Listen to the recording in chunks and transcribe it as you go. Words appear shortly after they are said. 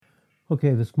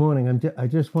Okay, this morning I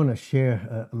just want to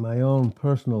share my own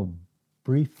personal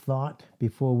brief thought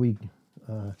before we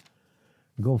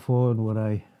go forward. What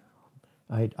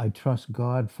I trust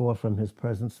God for from His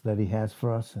presence that He has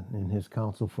for us and in His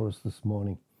counsel for us this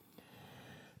morning.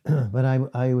 But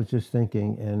I was just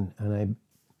thinking, and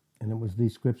it was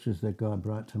these scriptures that God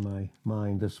brought to my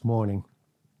mind this morning.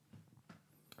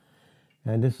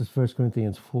 And this is 1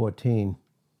 Corinthians 14.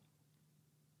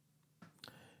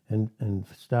 And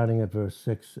starting at verse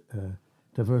 6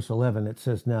 to verse 11, it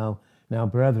says, Now,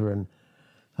 brethren,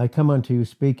 I come unto you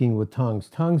speaking with tongues.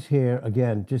 Tongues here,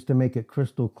 again, just to make it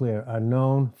crystal clear, are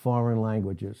known foreign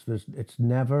languages. It's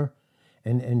never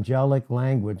an angelic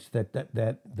language that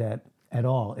at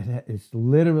all. It's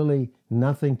literally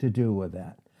nothing to do with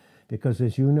that. Because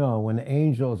as you know, when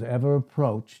angels ever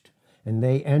approached and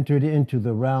they entered into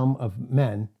the realm of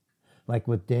men, like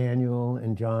with Daniel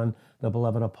and John, the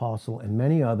beloved apostle, and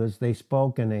many others, they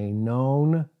spoke in a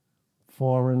known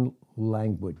foreign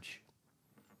language.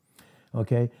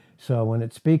 Okay, so when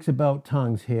it speaks about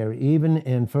tongues here, even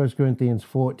in 1 Corinthians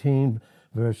 14,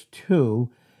 verse 2,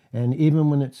 and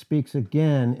even when it speaks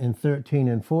again in 13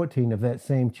 and 14 of that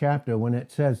same chapter, when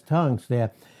it says tongues there,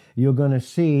 you're going to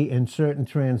see in certain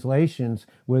translations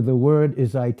where the word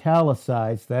is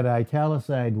italicized, that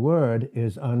italicized word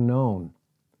is unknown.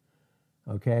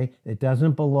 Okay? It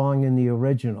doesn't belong in the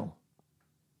original.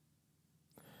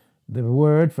 The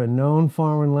word for known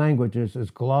foreign languages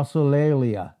is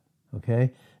glossolalia.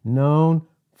 Okay? Known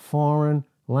foreign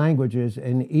languages,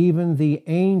 and even the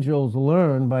angels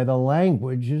learn by the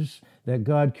languages that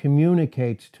God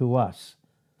communicates to us.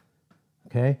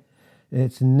 Okay?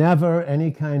 It's never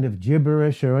any kind of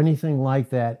gibberish or anything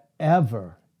like that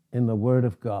ever in the Word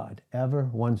of God, ever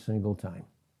one single time.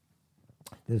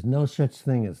 There's no such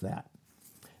thing as that.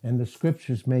 And the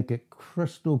scriptures make it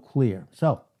crystal clear.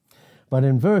 So, but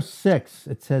in verse 6,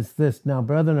 it says this, Now,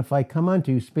 brethren, if I come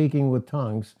unto you speaking with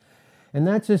tongues, and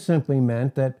that just simply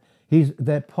meant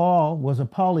that Paul was a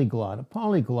polyglot. A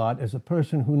polyglot is a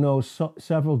person who knows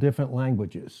several different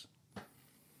languages.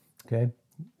 Okay?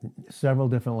 Several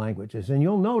different languages. And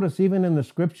you'll notice even in the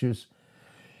scriptures,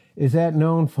 is that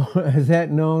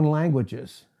known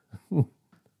languages?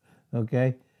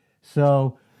 Okay?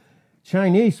 So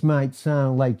Chinese might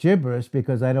sound like gibberish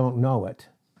because I don't know it.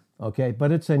 Okay?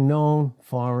 But it's a known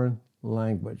foreign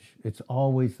language. It's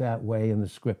always that way in the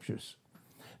scriptures.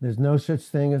 There's no such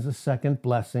thing as a second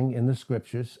blessing in the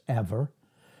scriptures, ever.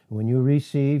 When you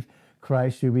receive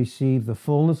Christ, you receive the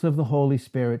fullness of the Holy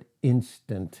Spirit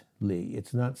instantly.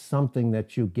 It's not something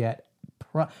that you get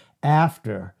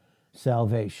after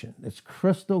salvation. It's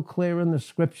crystal clear in the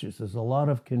scriptures. There's a lot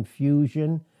of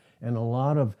confusion and a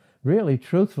lot of, really,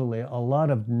 truthfully, a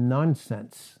lot of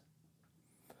nonsense.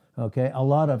 Okay, a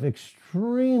lot of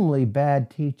extremely bad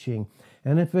teaching.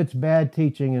 And if it's bad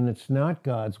teaching and it's not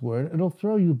God's word, it'll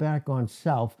throw you back on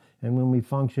self. And when we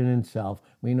function in self,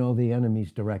 we know the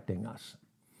enemy's directing us.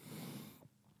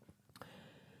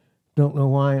 Don't know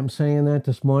why I'm saying that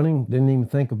this morning. Didn't even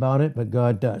think about it, but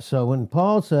God does. So when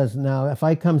Paul says, now, if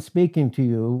I come speaking to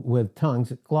you with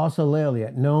tongues,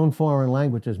 glossolalia, known foreign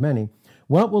languages, many,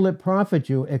 what will it profit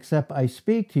you except I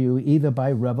speak to you either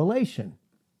by revelation?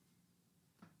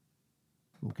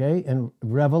 Okay, and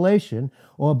revelation,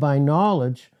 or by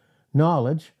knowledge,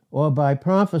 or by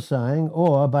prophesying,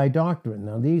 or by doctrine.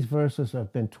 Now, these verses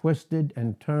have been twisted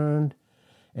and turned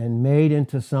and made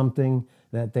into something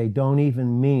that they don't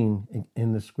even mean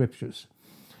in the scriptures.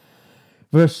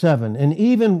 Verse 7, and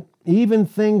even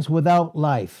things without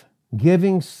life,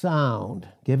 giving sound,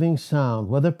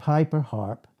 whether pipe or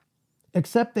harp,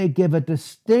 except they give a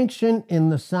distinction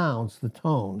in the sounds, the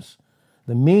tones,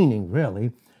 the meaning,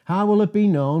 really, how will it be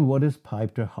known what is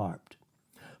piped or harped?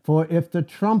 For if the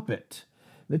trumpet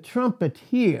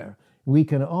here, we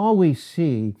can always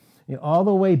see, all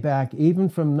the way back, even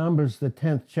from Numbers, the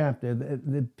 10th chapter,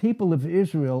 the people of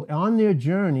Israel on their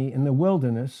journey in the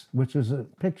wilderness, which is a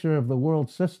picture of the world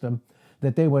system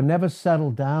that they were never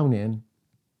settled down in,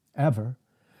 ever.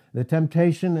 The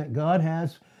temptation that God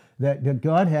has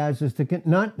is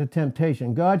not the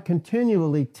temptation. God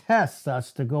continually tests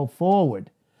us to go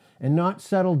forward and not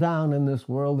settle down in this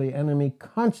world. The enemy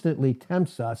constantly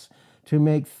tempts us to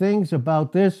make things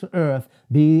about this earth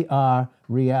be our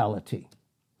reality.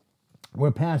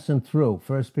 We're passing through.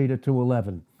 1 Peter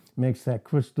 2:11 makes that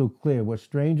crystal clear. We're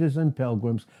strangers and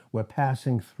pilgrims. We're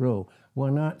passing through. We're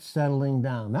not settling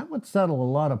down. That would settle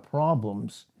a lot of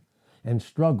problems and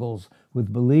struggles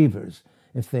with believers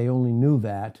if they only knew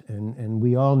that, and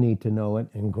we all need to know it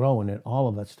and grow in it, all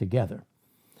of us together.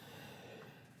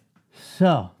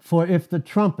 So, for if the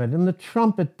trumpet, and the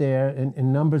trumpet there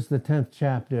in Numbers, the 10th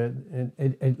chapter,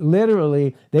 it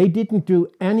literally, they didn't do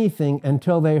anything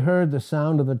until they heard the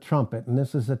sound of the trumpet. And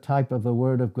this is a type of the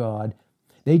Word of God.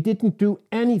 They didn't do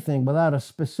anything without a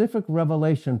specific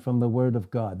revelation from the Word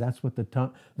of God. That's what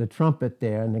the trumpet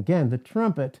there. And again, the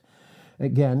trumpet,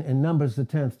 again, in Numbers, the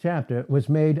 10th chapter,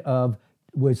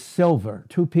 was silver,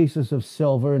 two pieces of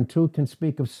silver, and two can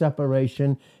speak of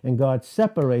separation, and God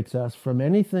separates us from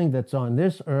anything that's on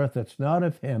this earth that's not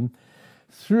of him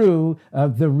through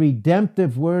the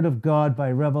redemptive word of God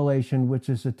by revelation, which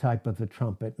is a type of the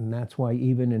trumpet. And that's why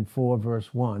even in 4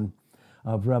 verse 1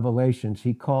 of Revelations,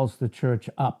 he calls the church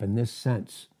up in this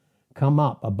sense. Come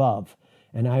up above,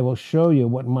 and I will show you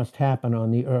what must happen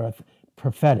on the earth.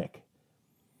 Prophetic,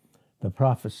 the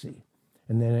prophecy.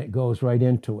 And then it goes right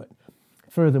into it.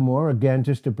 Furthermore, again,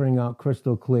 just to bring out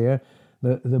crystal clear,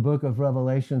 the book of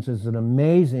Revelations is an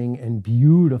amazing and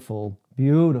beautiful,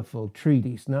 beautiful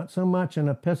treatise. Not so much an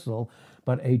epistle,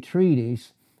 but a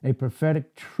treatise, a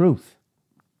prophetic truth.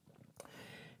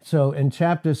 So in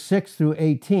chapters 6 through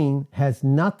 18 has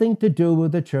nothing to do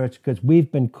with the church because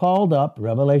we've been called up,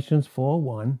 Revelations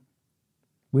 4:1.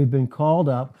 We've been called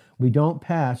up. We don't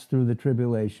pass through the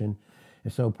tribulation.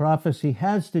 And so prophecy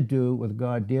has to do with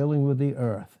God dealing with the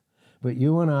earth. But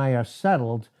you and I are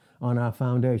settled on our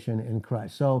foundation in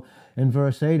Christ. So in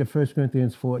verse 8 of 1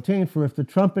 Corinthians 14, for if the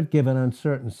trumpet give an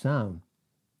uncertain sound,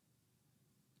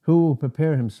 who will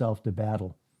prepare himself to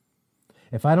battle?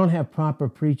 If I don't have proper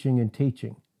preaching and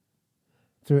teaching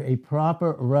through a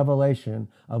proper revelation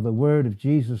of the word of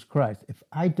Jesus Christ, if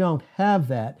I don't have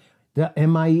that,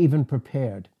 am I even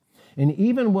prepared? And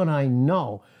even what I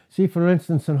know, see, for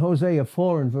instance, in Hosea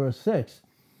 4 and verse 6,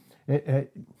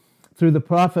 through the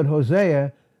prophet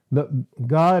Hosea,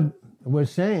 God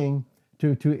was saying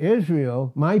to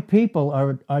Israel, my people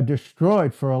are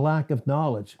destroyed for a lack of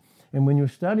knowledge. And when you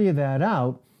study that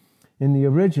out in the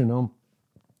original,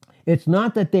 it's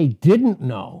not that they didn't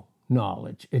know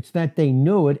knowledge. It's that they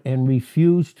knew it and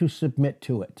refused to submit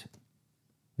to it.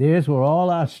 There's where all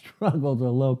our struggles are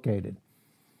located.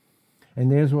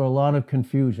 And there's where a lot of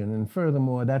confusion. And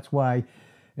furthermore, that's why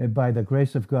by the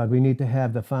grace of God, we need to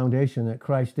have the foundation that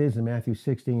Christ is in Matthew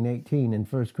 16:18 and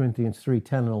 1 Corinthians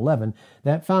 3:10 and 11.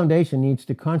 That foundation needs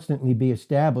to constantly be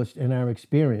established in our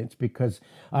experience because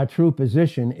our true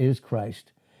position is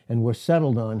Christ, and we're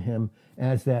settled on him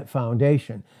as that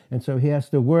foundation. And so he has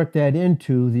to work that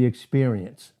into the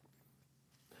experience.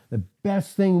 The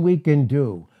best thing we can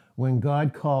do when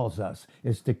God calls us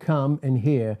is to come and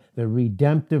hear the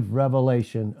redemptive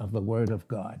revelation of the Word of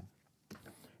God.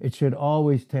 It should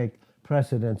always take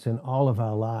precedence in all of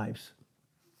our lives.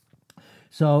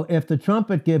 So if the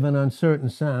trumpet give an uncertain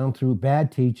sound through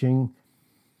bad teaching,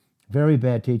 very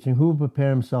bad teaching, who will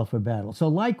prepare himself for battle? So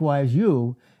likewise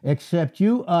you, except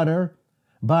you utter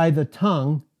by the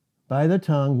tongue,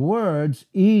 words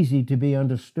easy to be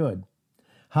understood.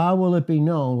 How will it be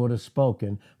known what is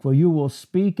spoken? For you will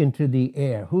speak into the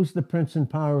air. Who's the prince and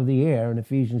power of the air in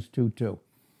Ephesians 2:2?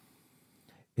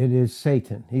 It is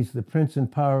Satan. He's the prince and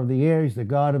power of the air. He's the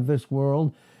god of this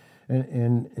world.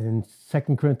 In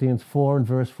 2 Corinthians 4 and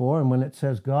verse 4, and when it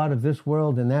says God of this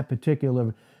world in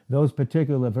those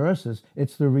particular verses,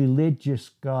 it's the religious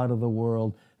god of the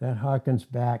world that harkens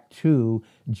back to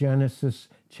Genesis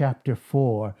chapter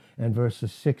 4 and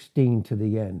verses 16 to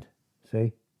the end.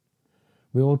 See?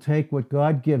 We will take what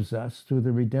God gives us through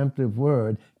the redemptive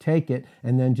word, take it,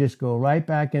 and then just go right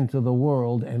back into the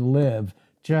world and live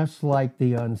just like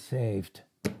the unsaved.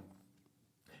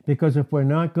 Because if we're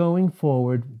not going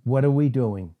forward, what are we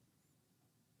doing?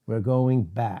 We're going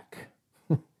back.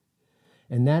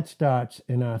 And that starts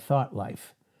in our thought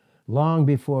life, long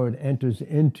before it enters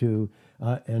into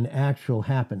an actual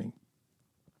happening.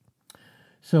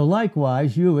 So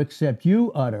likewise, you, except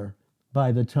you utter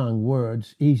by the tongue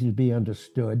words easy to be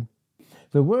understood.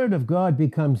 The word of God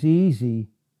becomes easy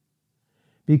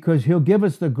because he'll give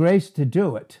us the grace to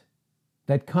do it.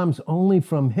 That comes only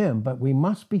from him, but we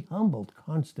must be humbled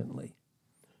constantly.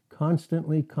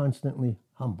 Constantly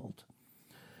humbled.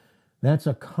 That's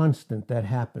a constant that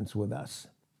happens with us.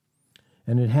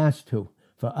 And it has to,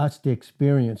 for us to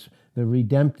experience the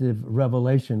redemptive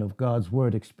revelation of God's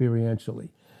word experientially.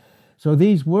 So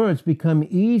these words become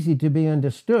easy to be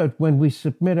understood when we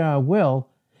submit our will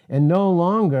and no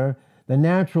longer the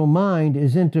natural mind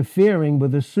is interfering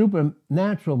with the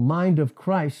supernatural mind of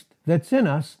Christ that's in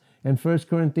us in 1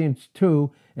 Corinthians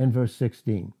 2 and verse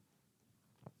 16.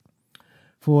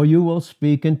 For you will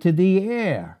speak into the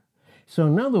air. So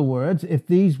in other words, if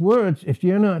these words, if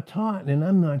you're not taught, and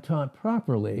I'm not taught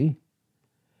properly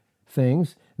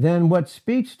things, then what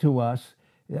speaks to us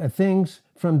things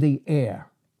from the air.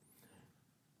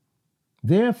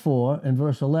 Therefore, in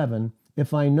verse 11,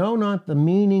 if I know not the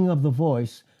meaning of the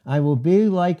voice, I will be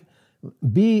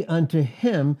unto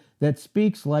him that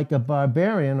speaks like a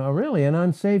barbarian, or really an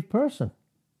unsaved person.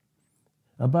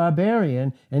 A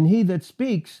barbarian, and he that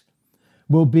speaks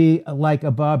will be like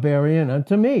a barbarian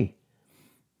unto me.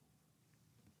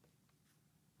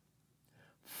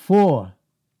 4.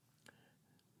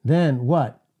 Then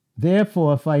what?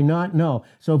 Therefore, if I not know.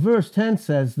 So verse 10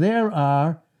 says, there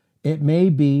are, it may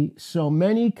be, so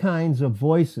many kinds of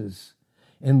voices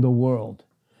in the world.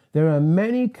 There are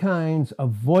many kinds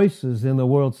of voices in the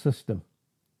world system.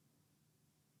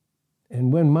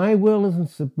 And when my will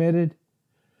isn't submitted,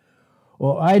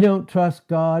 or I don't trust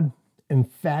God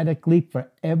emphatically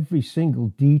for every single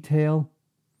detail,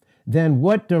 then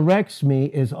what directs me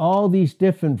is all these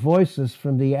different voices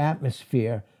from the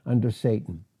atmosphere under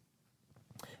Satan.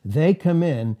 They come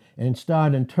in and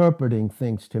start interpreting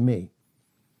things to me.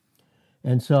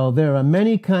 And so there are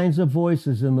many kinds of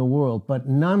voices in the world, but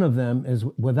none of them is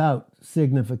without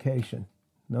signification.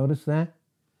 Notice that?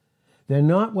 They're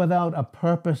not without a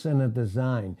purpose and a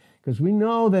design. Because we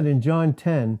know that in John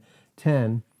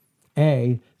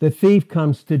 10:10a, the thief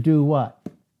comes to do what?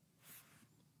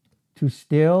 To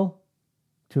steal,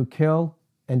 to kill,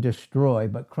 and destroy.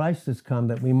 But Christ has come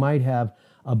that we might have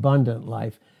abundant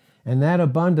life. And that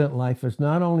abundant life is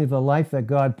not only the life that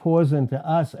God pours into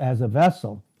us as a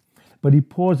vessel, but he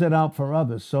pours it out for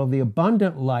others. So the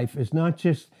abundant life is not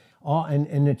just,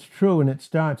 and it's true, and it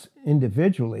starts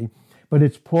individually, but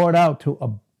it's poured out to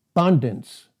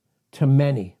abundance to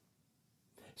many.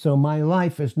 So my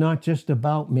life is not just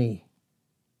about me.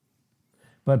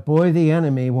 But boy, the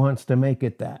enemy wants to make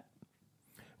it that.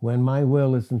 When my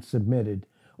will isn't submitted,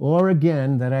 or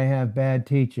again, that I have bad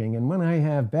teaching. And when I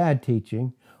have bad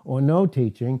teaching or no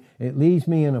teaching, it leaves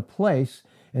me in a place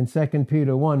in 2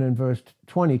 Peter 1 and verse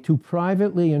 20 to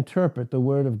privately interpret the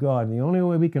word of God. And the only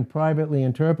way we can privately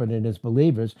interpret it as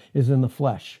believers is in the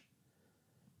flesh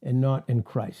and not in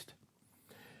Christ.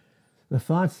 The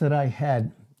thoughts that I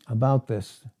had about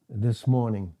this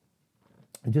morning,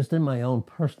 just in my own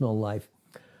personal life,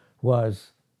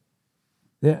 was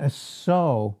there are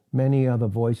so many other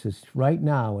voices right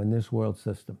now in this world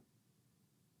system.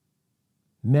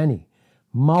 Many,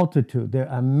 multitude. There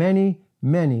are many,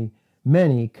 many,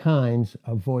 many kinds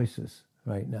of voices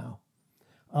right now.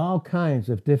 All kinds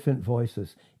of different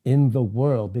voices in the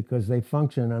world because they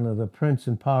function under the prince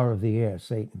and power of the air,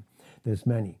 Satan. There's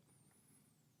many.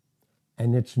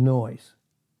 And it's noise.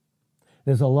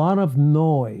 There's a lot of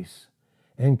noise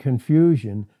and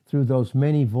confusion through those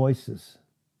many voices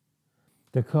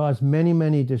to cause many,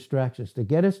 many distractions, to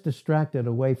get us distracted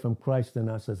away from Christ in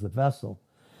us as the vessel,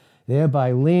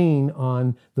 thereby lean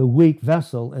on the weak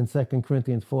vessel in 2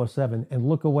 Corinthians 4:7 and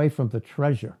look away from the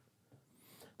treasure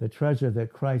that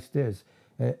Christ is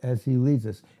as he leads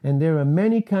us. And there are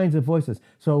many kinds of voices.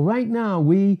 So right now,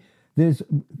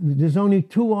 there's only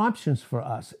two options for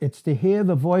us. It's to hear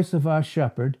the voice of our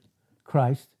shepherd,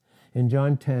 Christ, in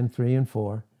John 10:3 and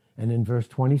 4, and in verse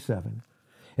 27.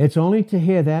 It's only to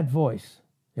hear that voice,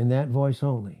 and that voice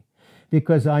only.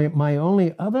 Because my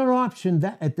only other option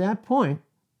at that point,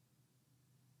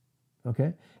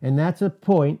 okay, and that's a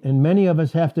point, and many of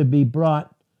us have to be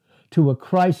brought to a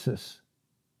crisis.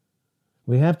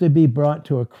 We have to be brought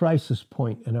to a crisis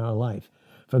point in our life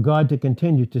for God to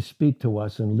continue to speak to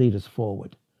us and lead us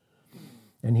forward.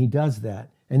 And he does that.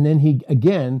 And then he,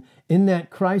 again, in that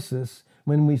crisis,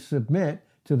 when we submit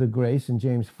to the grace in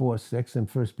James 4:6 and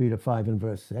 1 Peter 5 and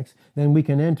verse 6, then we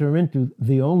can enter into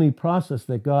the only process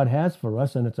that God has for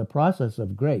us, and it's a process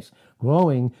of grace,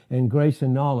 growing in grace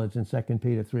and knowledge in 2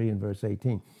 Peter 3 and verse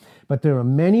 18. But there are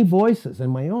many voices,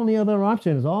 and my only other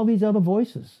option is all these other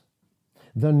voices.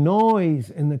 The noise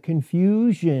and the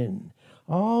confusion,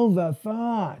 all the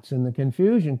thoughts and the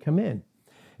confusion come in.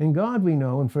 And God, we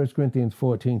know in 1 Corinthians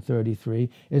 14:33,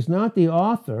 is not the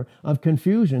author of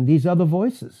confusion, these other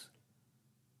voices.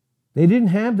 They didn't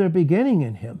have their beginning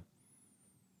in him.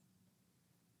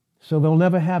 So they'll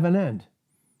never have an end,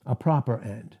 a proper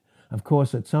end. Of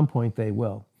course, at some point they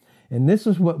will. And this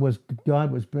is what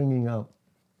God was bringing out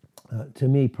to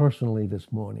me personally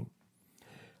this morning.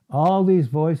 All these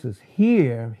voices,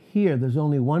 here, there's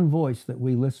only one voice that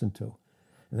we listen to.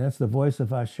 And that's the voice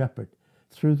of our shepherd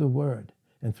through the word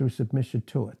and through submission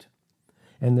to it.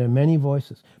 And there are many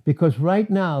voices. Because right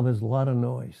now there's a lot of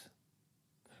noise.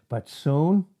 But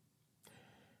soon,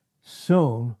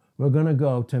 we're going to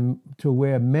go to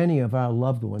where many of our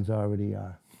loved ones already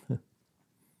are.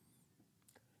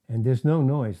 And there's no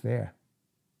noise there.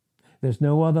 There's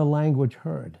no other language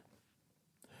heard.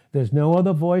 There's no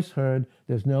other voice heard,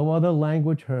 there's no other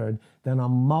language heard than a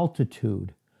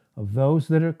multitude of those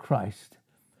that are Christ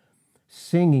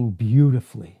singing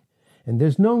beautifully. And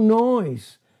there's no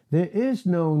noise. There is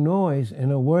no noise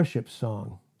in a worship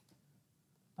song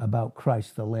about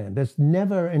Christ the Lamb. There's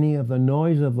never any of the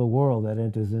noise of the world that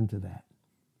enters into that.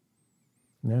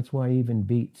 And that's why even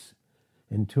beats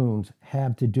and tunes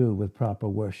have to do with proper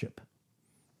worship.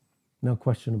 No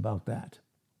question about that.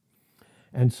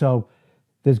 And so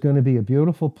there's going to be a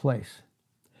beautiful place.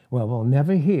 Well, we'll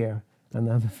never hear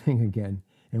another thing again.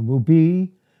 And we'll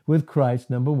be with Christ,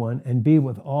 number one, and be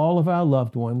with all of our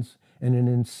loved ones in an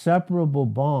inseparable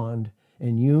bond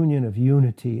and union of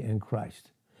unity in Christ,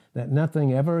 that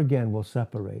nothing ever again will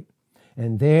separate.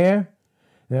 And there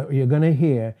you're going to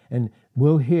hear, and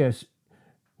we'll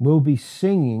be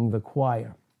singing the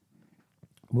choir.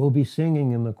 We'll be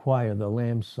singing in the choir the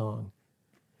Lamb's song.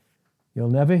 You'll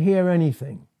never hear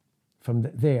anything from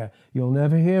there. You'll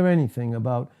never hear anything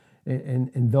about,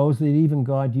 and those that even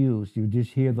God used. You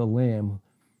just hear the Lamb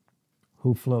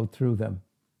who flowed through them.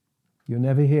 You'll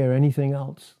never hear anything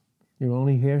else. You'll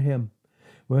only hear him.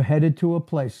 We're headed to a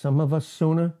place, some of us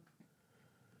sooner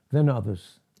than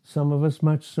others. Some of us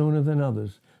much sooner than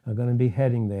others are going to be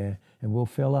heading there, and we'll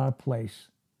fill our place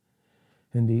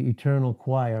in the eternal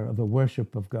choir of the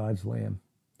worship of God's Lamb.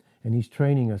 And he's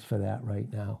training us for that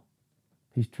right now.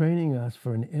 He's training us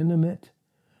for an intimate,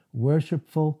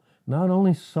 worshipful, not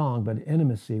only song, but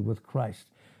intimacy with Christ,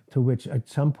 to which at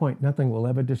some point nothing will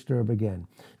ever disturb again.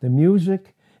 The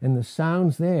music and the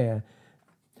sounds there,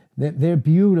 they're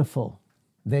beautiful.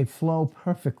 They flow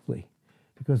perfectly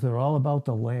because they're all about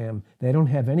the Lamb. They don't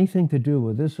have anything to do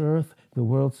with this earth, the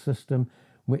world system.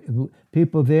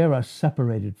 People there are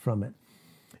separated from it.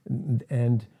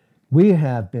 And we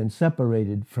have been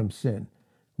separated from sin.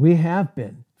 We have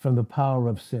been from the power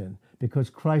of sin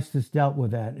because Christ has dealt with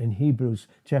that in Hebrews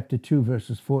chapter 2,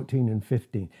 verses 14 and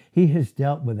 15. He has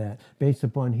dealt with that based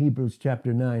upon Hebrews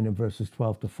chapter 9 and verses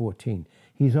 12 to 14.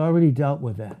 He's already dealt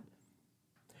with that.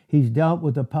 He's dealt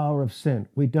with the power of sin.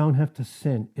 We don't have to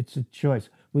sin. It's a choice.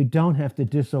 We don't have to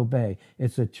disobey.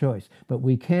 It's a choice. But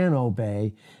we can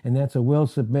obey, and that's a will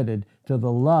submitted to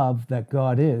the love that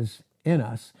God is in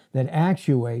us that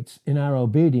actuates in our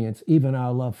obedience, even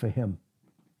our love for him.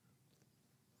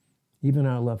 Even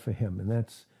our love for him. And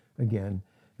that's, again,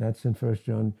 that's in 1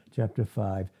 John chapter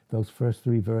 5. Those first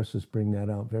 3 verses bring that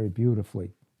out very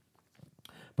beautifully.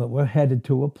 But we're headed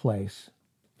to a place.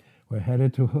 We're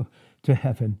headed to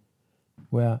heaven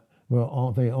where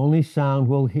the only sound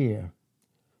we'll hear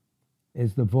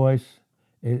is the voice,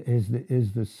 is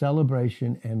the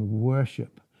celebration and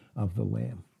worship of the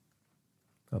Lamb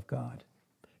of God.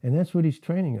 And that's what he's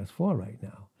training us for right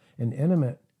now. An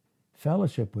intimate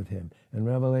fellowship with him in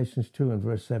Revelations 2 and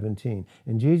verse 17.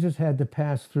 And Jesus had to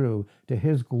pass through to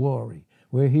his glory,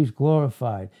 where he's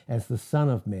glorified as the Son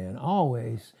of Man,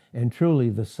 always and truly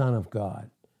the Son of God.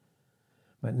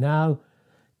 But now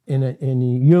in a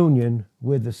union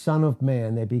with the Son of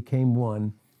Man, they became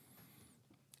one.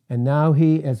 And now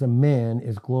he, as a man,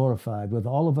 is glorified with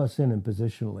all of us in him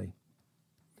positionally.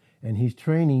 And he's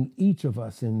training each of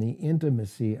us in the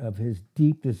intimacy of his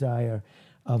deep desire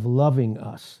of loving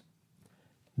us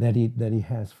that he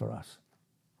has for us.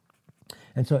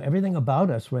 And so everything about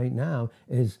us right now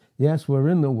is, yes, we're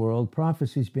in the world,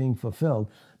 prophecy's being fulfilled,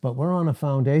 but we're on a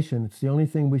foundation. It's the only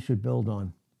thing we should build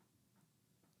on,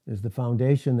 is the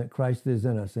foundation that Christ is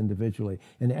in us individually.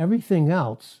 And everything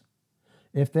else,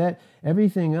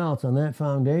 everything else on that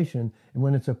foundation, and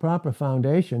when it's a proper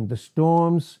foundation, the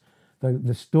storms that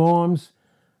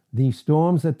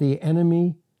the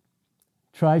enemy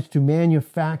tries to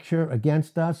manufacture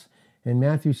against us, in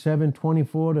Matthew 7,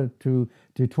 24 to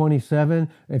 27,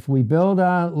 if we build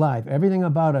our life, everything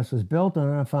about us is built on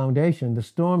our foundation, the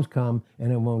storms come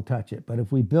and it won't touch it. But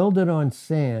if we build it on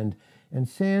sand, and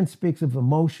sand speaks of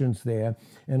emotions there,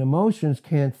 and emotions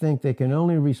can't think, they can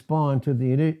only respond to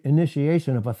the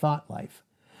initiation of a thought life.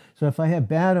 So if I have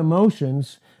bad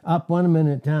emotions up one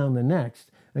minute, down the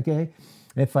next, okay,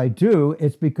 if I do,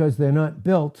 it's because they're not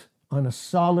built on a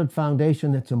solid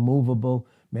foundation that's immovable.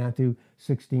 Matthew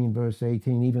 16, verse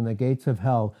 18, even the gates of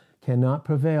hell cannot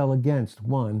prevail against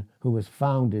one who is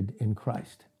founded in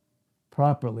Christ,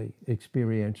 properly,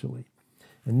 experientially.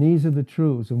 And these are the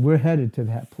truths, and we're headed to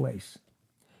that place.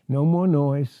 No more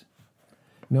noise,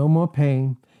 no more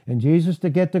pain. And Jesus, to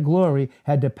get to glory,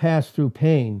 had to pass through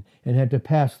pain and had to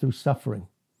pass through suffering.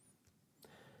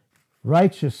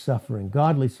 Righteous suffering,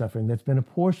 godly suffering that's been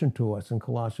apportioned to us in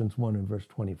Colossians 1 and verse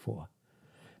 24.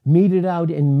 Meted out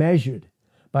and measured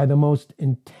by the most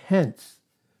intense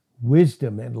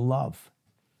wisdom and love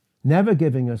never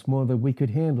giving us more than we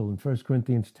could handle in 1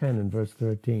 Corinthians 10 and verse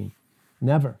 13.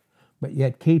 Never. But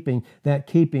yet keeping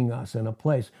us in a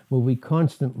place where we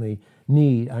constantly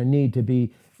need to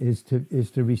be is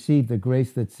to receive the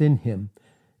grace that's in him,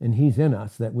 and he's in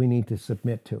us, that we need to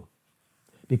submit to.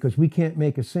 Because we can't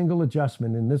make a single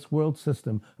adjustment in this world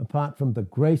system apart from the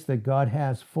grace that God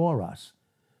has for us.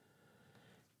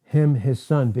 Him, his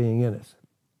son, being in us.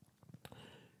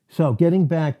 So getting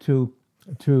back to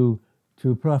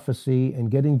prophecy and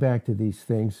getting back to these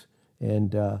things,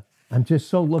 and I'm just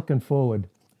so looking forward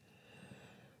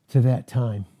to that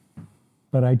time.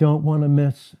 But I don't want to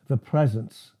miss the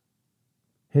presence,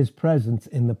 his presence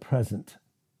in the present,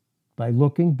 by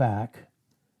looking back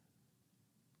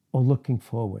or looking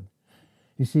forward.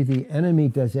 You see, the enemy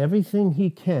does everything he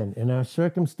can in our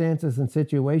circumstances and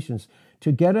situations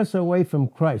to get us away from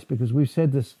Christ, because we've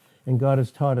said this and God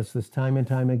has taught us this time and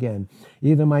time again.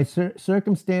 Either my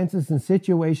circumstances and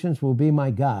situations will be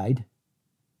my guide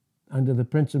under the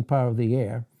prince and power of the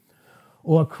air,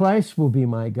 or Christ will be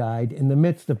my guide in the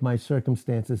midst of my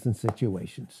circumstances and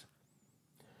situations.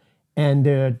 And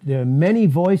there are many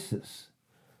voices,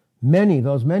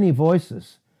 those many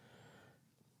voices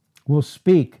will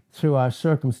speak through our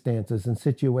circumstances and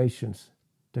situations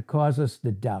to cause us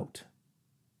to doubt.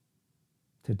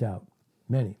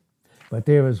 Many. But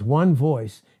there is one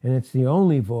voice, and it's the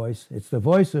only voice, it's the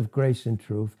voice of grace and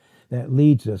truth that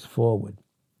leads us forward.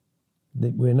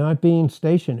 That we're not being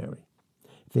stationary.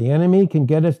 If the enemy can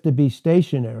get us to be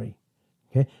stationary,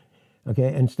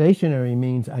 okay, and stationary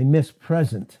means I miss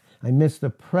present. I miss the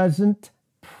present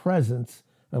presence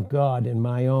of God in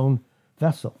my own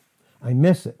vessel. I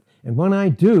miss it. And when I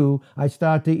do, I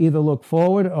start to either look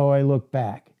forward or I look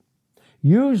back.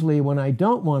 Usually when I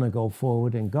don't want to go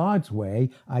forward in God's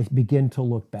way, I begin to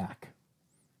look back.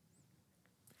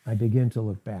 And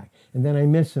then I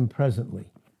miss him presently.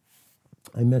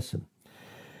 I miss him.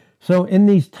 So in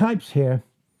these types here,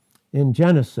 in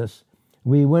Genesis,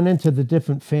 we went into the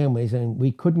different families and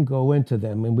we couldn't go into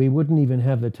them, and we wouldn't even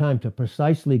have the time to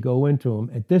precisely go into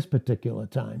them at this particular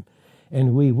time.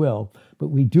 And we will. But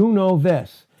we do know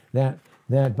this, that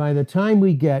by the time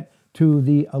we get to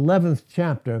the 11th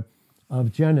chapter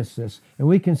of Genesis, and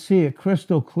we can see it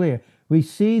crystal clear, we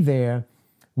see there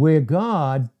where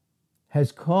God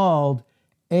has called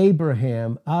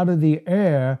Abraham out of the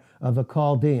Ur of the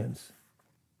Chaldeans.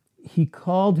 He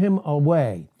called him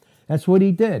away. That's what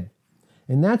he did.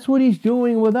 And that's what he's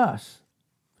doing with us.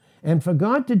 And for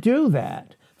God to do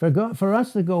that, for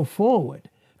us to go forward,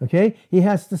 okay, he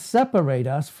has to separate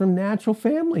us from natural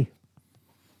family,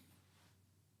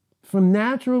 from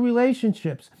natural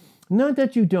relationships. Not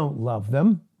that you don't love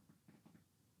them,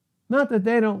 not that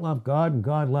they don't love God and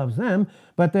God loves them,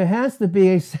 but there has to be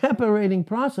a separating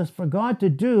process for God to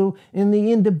do in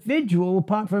the individual,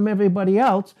 apart from everybody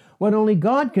else, what only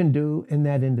God can do in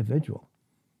that individual.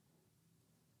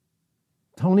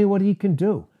 It's only what he can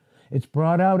do. It's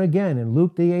brought out again in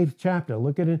Luke, the 8th chapter.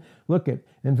 Look at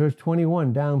in verse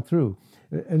 21 down through.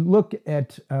 Look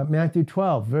at Matthew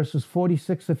 12, verses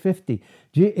 46 to 50.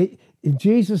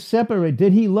 Jesus separated.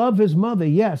 Did he love his mother?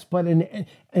 Yes, but in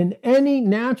any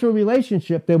natural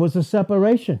relationship, there was a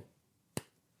separation.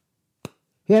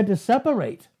 He had to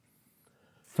separate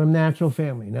from natural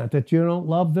family. Not that you don't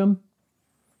love them,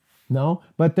 no,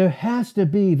 but there has to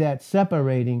be that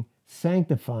separating,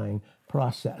 sanctifying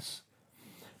process.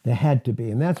 There had to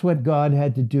be. And that's what God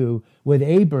had to do with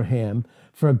Abraham.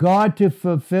 For God to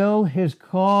fulfill his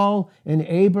call in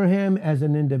Abraham as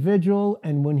an individual,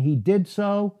 and when he did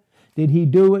so, did he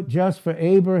do it just for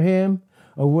Abraham?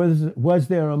 Or was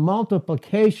there a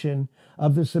multiplication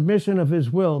of the submission of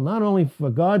his will, not only for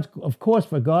God's, of course,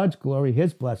 for God's glory,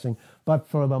 his blessing, but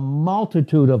for the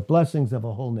multitude of blessings of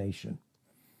a whole nation?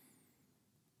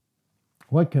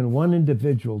 What can one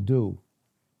individual do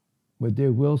with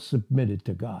their will submitted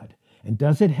to God? And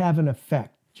does it have an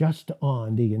effect just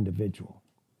on the individual?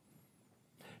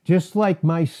 Just like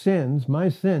my sins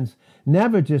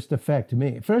never just affect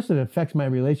me. First, it affects my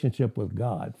relationship with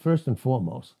God, first and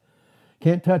foremost.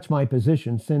 Can't touch my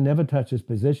position. Sin never touches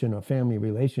position or family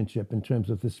relationship in terms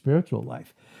of the spiritual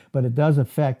life. But it does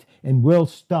affect and will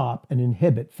stop and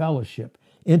inhibit fellowship,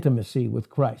 intimacy with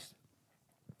Christ.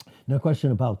 No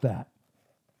question about that.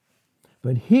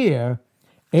 But here,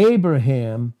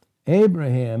 Abraham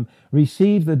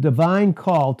received the divine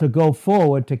call to go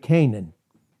forward to Canaan,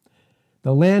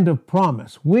 the land of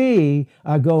promise. We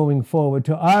are going forward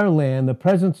to our land, the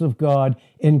presence of God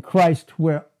in Christ,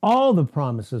 where all the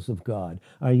promises of God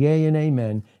are yea and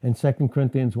amen in 2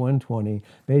 Corinthians 1:20,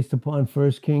 based upon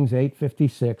 1 Kings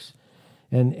 8:56,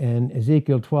 and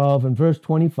Ezekiel 12 and verse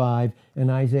 25 and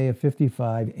Isaiah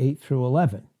 55, 8 through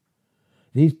 11.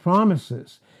 These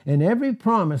promises, and every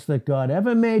promise that God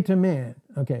ever made to man,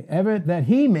 ever that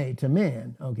he made to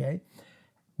man,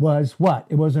 was what?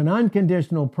 It was an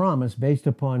unconditional promise based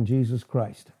upon Jesus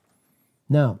Christ.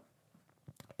 Now,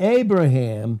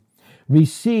 Abraham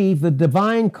received the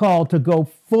divine call to go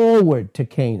forward to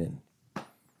Canaan.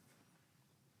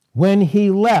 When he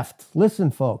left,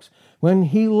 listen folks, when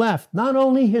he left not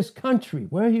only his country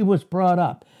where he was brought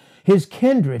up, his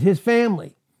kindred, his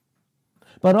family,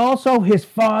 but also his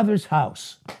father's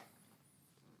house.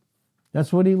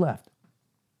 That's what he left.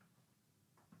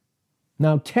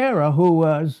 Now Terah, who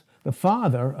was the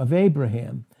father of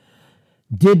Abraham,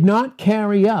 did not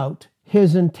carry out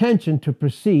his intention to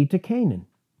proceed to Canaan.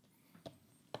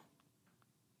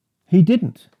 He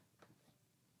didn't.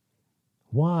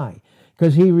 Why?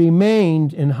 Because he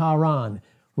remained in Haran,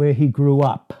 where he grew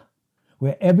up,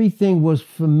 where everything was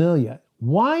familiar.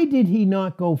 Why did he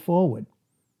not go forward?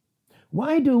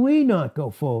 Why do we not go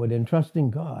forward in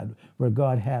trusting God where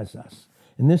God has us?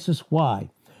 And this is why.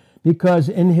 Because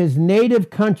in his native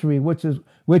country,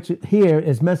 which here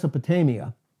is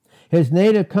Mesopotamia, his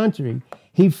native country,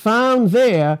 he found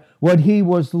there what he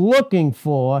was looking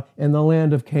for in the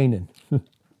land of Canaan.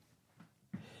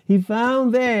 He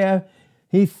found there,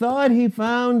 he thought he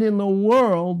found in the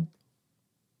world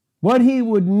what he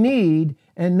would need,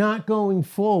 and not going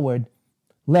forward,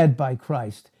 led by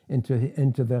Christ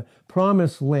into the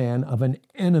promised land of an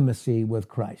intimacy with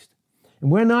Christ.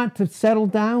 And we're not to settle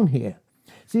down here.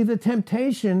 See, the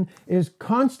temptation is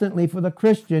constantly for the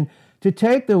Christian to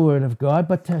take the word of God,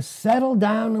 but to settle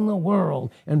down in the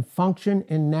world and function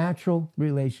in natural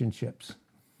relationships.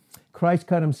 Christ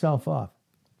cut himself off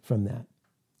from that.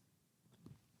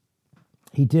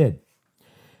 He did.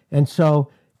 And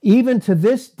so even to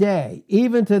this day,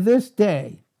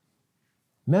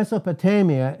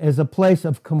 Mesopotamia is a place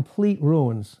of complete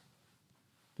ruins.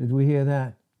 Did we hear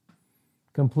that?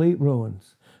 Complete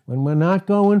ruins. When we're not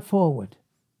going forward,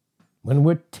 when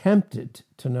we're tempted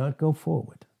to not go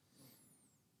forward,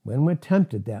 when we're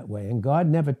tempted that way, and God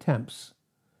never tempts.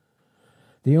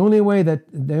 The only way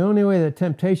that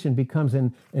temptation becomes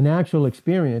an actual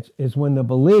experience is when the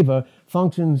believer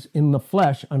functions in the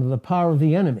flesh under the power of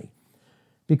the enemy.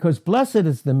 Because blessed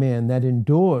is the man that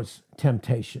endures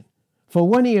temptation. For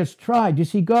when he is tried, you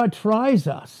see, God tries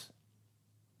us.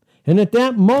 And at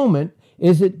that moment,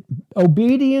 is it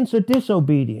obedience or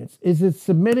disobedience? Is it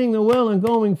submitting the will and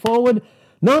going forward?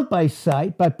 Not by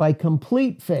sight, but by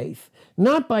complete faith.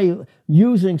 Not by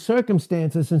using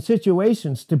circumstances and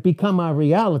situations to become our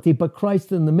reality, but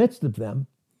Christ in the midst of them.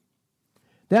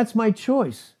 That's my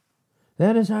choice.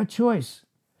 That is our choice.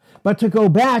 But to go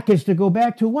back is to go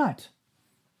back to what?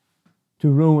 To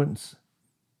ruins.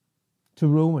 To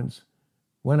ruins.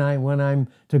 When I'm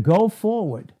to go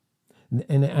forward,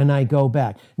 and I go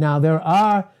back. Now there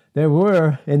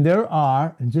were,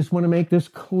 and just want to make this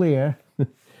clear,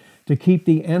 to keep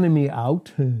the enemy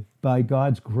out by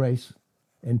God's grace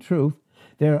and truth,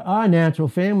 there are natural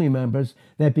family members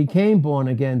that became born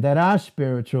again, that are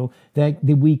spiritual, that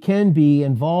we can be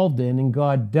involved in, and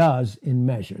God does in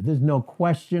measure. There's no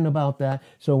question about that.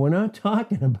 So we're not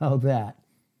talking about that.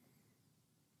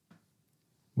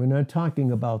 We're not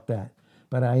talking about that.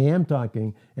 But I am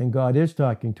talking, and God is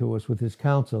talking to us with his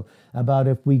counsel, about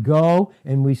if we go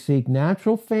and we seek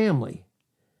natural family,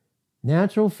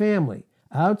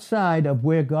 outside of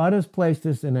where God has placed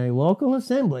us in a local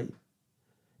assembly,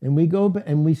 and we go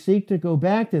and we seek to go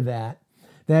back to that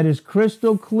is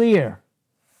crystal clear.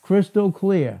 Crystal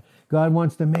clear. God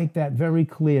wants to make that very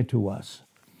clear to us.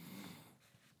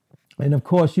 And of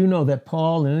course, you know that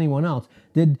Paul and anyone else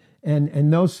did,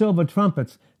 and those silver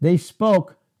trumpets, they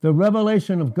spoke the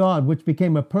revelation of God, which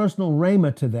became a personal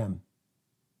rhema to them.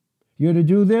 You're to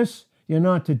do this, you're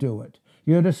not to do it.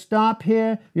 You're to stop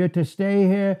here, you're to stay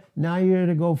here, now you're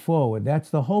to go forward.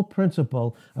 That's the whole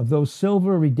principle of those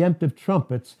silver redemptive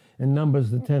trumpets in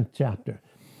Numbers, the 10th chapter.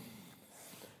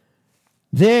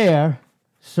 There,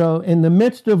 so in the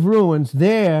midst of ruins,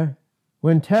 there,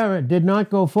 when Terah did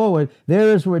not go forward,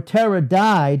 there is where Terah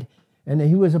died, and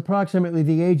he was approximately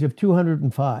the age of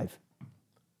 205.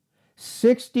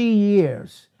 60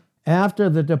 years after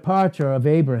the departure of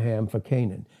Abraham for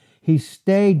Canaan, he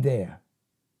stayed there.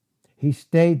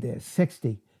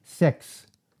 66,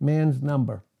 man's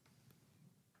number.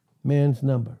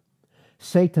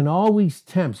 Satan always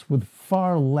tempts with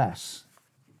far less.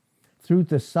 Through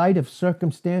the sight of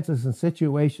circumstances and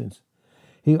situations,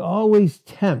 he always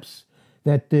tempts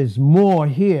that there's more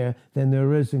here than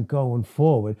there is in going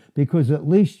forward, because at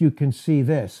least you can see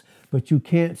this. but you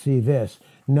can't see this.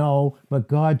 No, but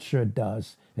God sure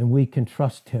does, and we can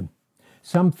trust him.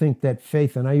 Some think that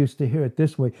faith, and I used to hear it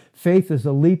this way, faith is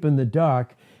a leap in the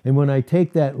dark, and when I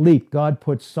take that leap, God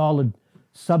puts solid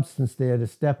substance there to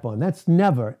step on. That's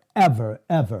never, ever,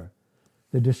 ever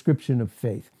the description of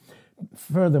faith.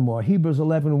 Furthermore, Hebrews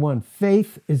 11:1,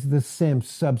 faith is the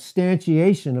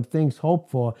substantiation of things hoped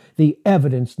for, the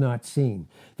evidence not seen.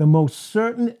 The most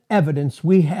certain evidence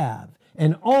we have,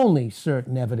 and only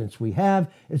certain evidence we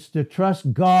have, is to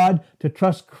trust God, to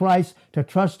trust Christ, to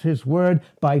trust his word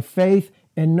by faith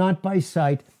and not by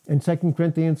sight. In 2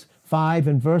 Corinthians 5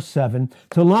 and verse 7,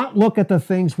 to not look at the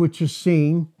things which are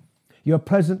seen, your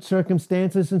present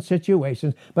circumstances and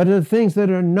situations, but the things that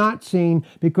are not seen,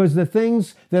 because the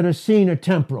things that are seen are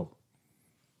temporal.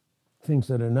 Things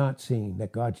that are not seen,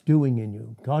 that God's doing in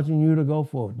you, causing you to go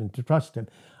forward and to trust him,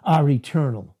 are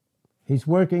eternal. He's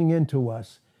working into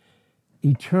us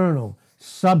eternal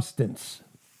substance.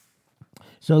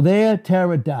 So there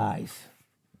Terah dies.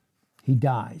 He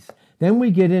dies. Then we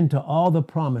get into all the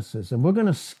promises, and we're going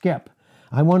to skip.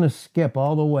 I want to skip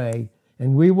all the way,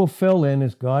 and we will fill in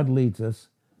as God leads us,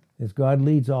 as God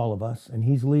leads all of us, and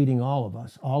he's leading all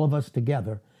of us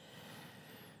together.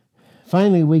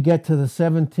 Finally, we get to the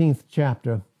 17th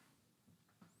chapter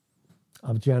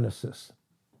of Genesis.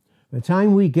 By the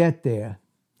time we get there,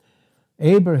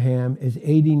 Abraham is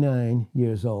 89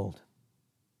 years old.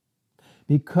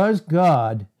 Because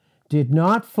God did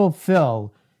not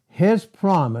fulfill his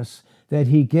promise that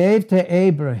he gave to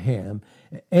Abraham,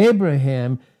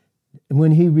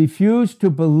 when he refused to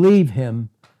believe him,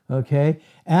 okay,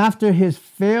 after his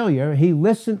failure, he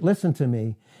listen to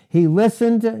me, he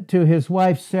listened to his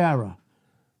wife Sarah.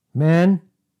 Men,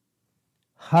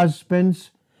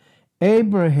 husbands,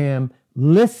 Abraham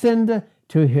listened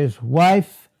to his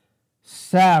wife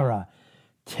Sarah.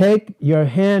 Take your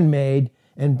handmaid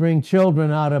and bring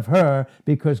children out of her,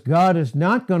 because God is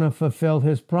not going to fulfill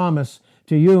his promise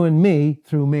to you and me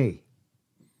through me.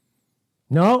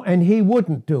 No, and he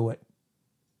wouldn't do it.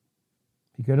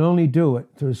 He could only do it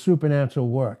through supernatural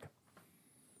work.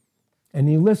 And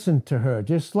he listened to her,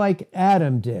 just like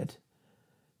Adam did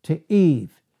to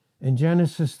Eve in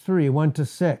Genesis 3,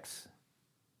 1-6.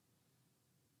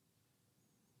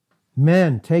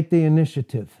 Men, take the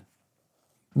initiative.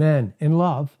 Men, in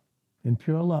love, in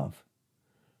pure love,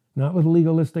 not with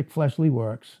legalistic fleshly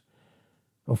works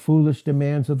or foolish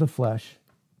demands of the flesh.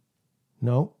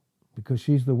 No, because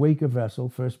she's the weaker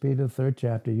vessel. 1 Peter, 3rd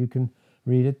chapter, you can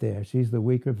read it there. She's the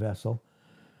weaker vessel.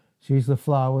 She's the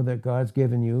flower that God's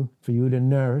given you for you to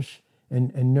nourish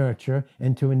and nurture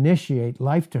and to initiate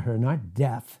life to her, not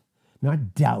death,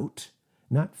 not doubt,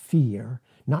 not fear,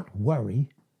 not worry.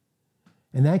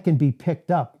 And that can be picked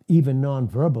up even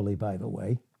non-verbally, by the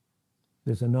way.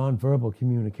 There's a non-verbal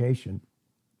communication.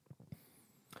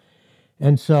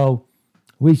 And so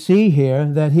we see here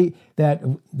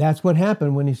that that's what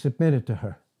happened when he submitted to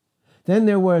her. Then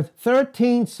there were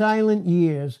 13 silent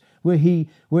years where he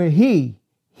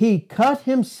cut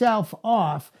himself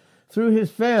off through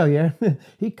his failure.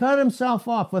 He cut himself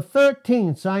off for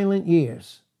 13 silent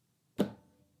years.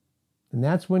 And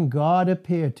that's when God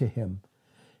appeared to him.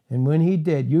 And when he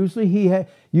did,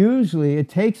 usually it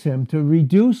takes him to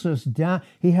reduce us down.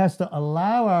 He has to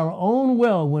allow our own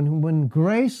will. When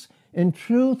grace and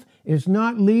truth is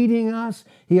not leading us,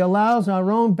 he allows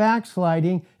our own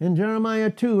backsliding in Jeremiah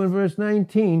 2 and verse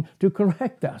 19 to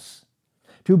correct us,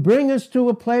 to bring us to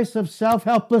a place of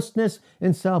self-helplessness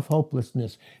and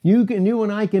self-hopelessness. You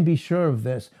and I can be sure of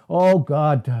this. Oh,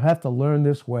 God, to have to learn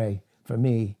this way for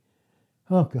me.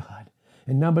 Oh, God.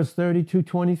 In Numbers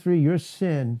 32:23, your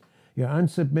sin, your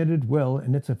unsubmitted will,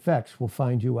 and its effects will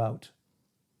find you out.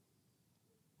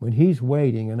 When he's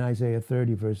waiting in Isaiah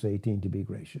 30, verse 18, to be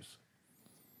gracious.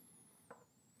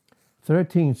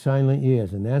 13 silent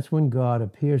years, and that's when God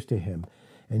appears to him,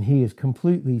 and he is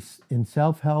completely in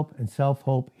self-help and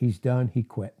self-hope. He's done. He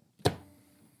quit.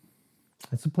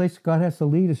 That's the place God has to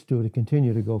lead us to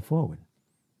continue to go forward.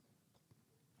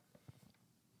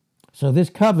 So this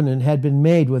covenant had been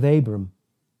made with Abram.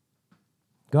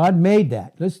 God made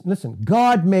that. Listen,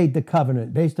 God made the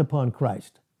covenant based upon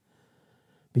Christ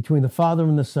between the Father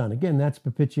and the Son. Again, that's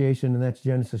propitiation, and that's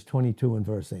Genesis 22 and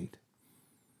verse 8.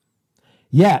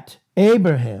 Yet,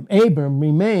 Abram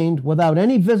remained without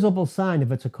any visible sign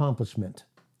of its accomplishment.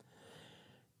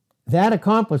 That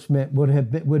accomplishment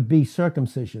would be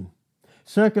circumcision.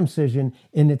 Circumcision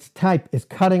in its type is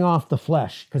cutting off the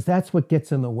flesh, because that's what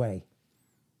gets in the way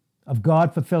of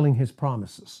God fulfilling his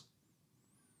promises.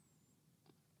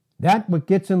 That's what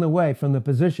gets in the way from the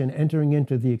position entering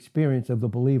into the experience of the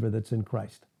believer that's in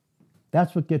Christ.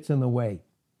 That's what gets in the way.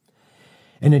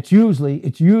 And it's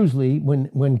usually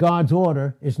when God's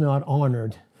order is not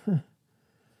honored.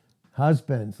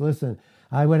 Husbands, listen,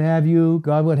 God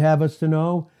would have us to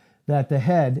know that the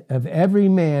head of every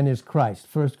man is Christ.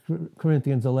 1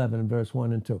 Corinthians 11, verse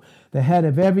 1 and 2. The head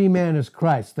of every man is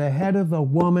Christ. The head of the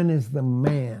woman is the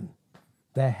man.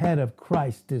 The head of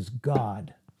Christ is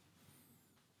God.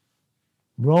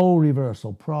 Role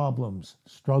reversal, problems,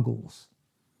 struggles.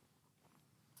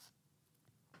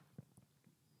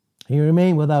 He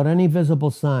remained without any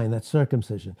visible sign, that's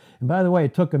circumcision. And by the way,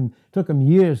 it took him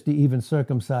years to even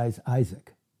circumcise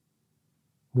Isaac,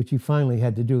 which he finally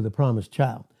had to do, the promised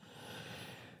child.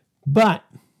 But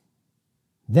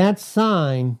that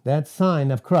sign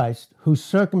of Christ, who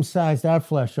circumcised our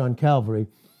flesh on Calvary,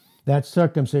 that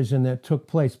circumcision that took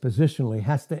place positionally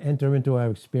has to enter into our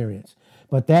experience.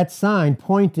 But that sign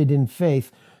pointed in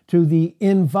faith to the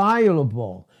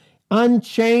inviolable,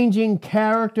 unchanging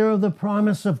character of the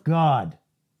promise of God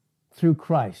through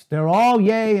Christ. They're all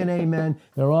yea and amen.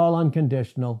 They're all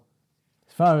unconditional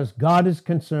as far as God is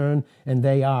concerned, and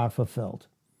they are fulfilled.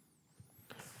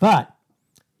 But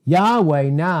Yahweh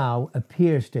now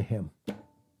appears to him.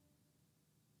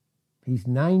 He's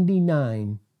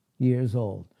 99 years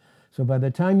old. So by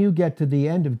the time you get to the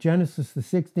end of Genesis, the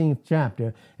 16th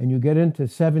chapter, and you get into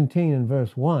 17 and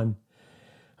verse 1,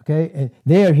 okay, and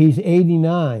there he's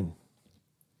 89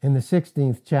 in the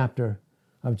 16th chapter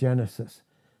of Genesis.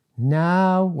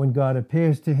 Now, when God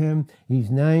appears to him, he's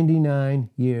 99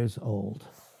 years old.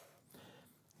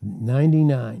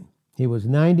 99. He was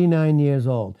 99 years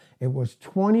old. It was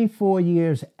 24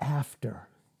 years after.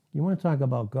 You want to talk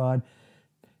about God,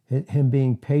 him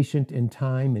being patient in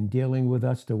time and dealing with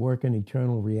us to work in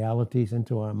eternal realities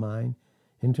into our mind,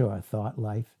 into our thought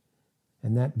life,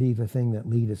 and that be the thing that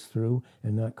lead us through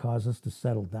and not cause us to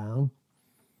settle down?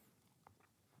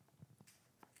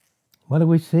 What do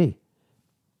we see?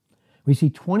 We see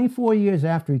 24 years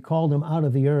after he called him out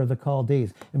of the Ur of the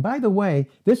Chaldees. And by the way,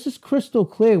 this is crystal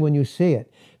clear when you see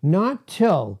it. Not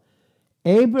till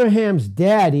Abraham's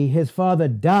daddy, his father,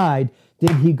 died,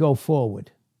 did he go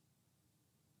forward.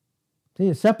 See,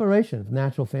 a separation of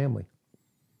natural family.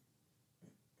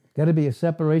 Got to be a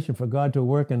separation for God to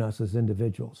work in us as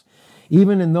individuals.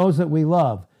 Even in those that we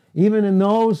love, even in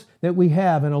those that we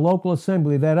have in a local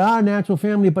assembly that are natural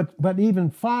family, but even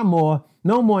far more,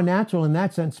 no more natural in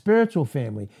that sense, spiritual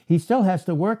family. He still has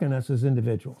to work in us as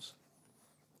individuals.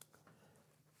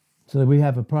 So that we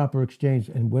have a proper exchange,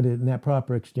 and that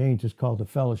proper exchange is called a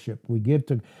fellowship. We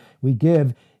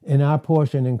give in our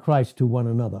portion in Christ to one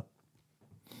another.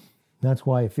 That's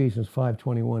why Ephesians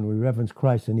 5:21, we reverence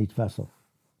Christ in each vessel.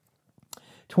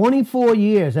 24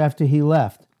 years after he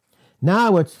left.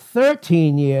 Now it's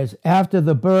 13 years after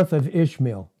the birth of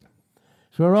Ishmael.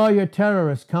 It's where all your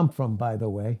terrorists come from, by the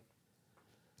way.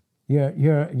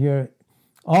 Your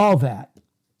all that.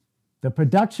 The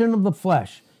production of the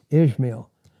flesh, Ishmael.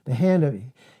 The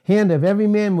hand of every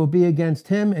man will be against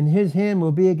him, and his hand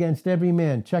will be against every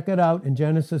man. Check it out in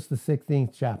Genesis, the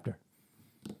 16th chapter.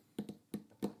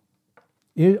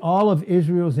 All of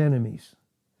Israel's enemies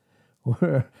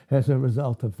were as a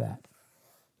result of that.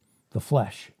 The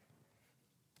flesh,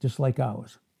 just like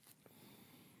ours.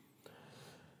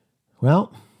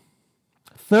 Well,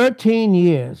 13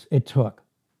 years it took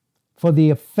for the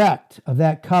effect of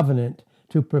that covenant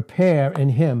to prepare in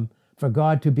him for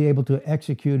God to be able to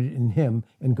execute it in him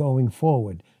and going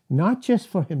forward, not just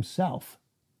for himself.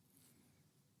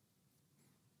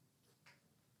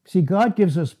 See, God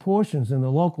gives us portions in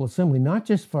the local assembly, not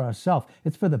just for ourselves.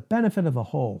 It's for the benefit of the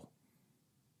whole.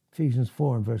 Ephesians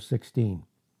 4 and verse 16.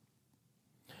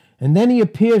 And then he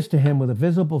appears to him with a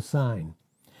visible sign.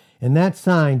 And that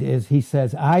sign is, he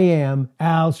says, I am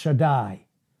El Shaddai.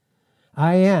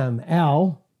 I am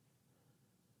El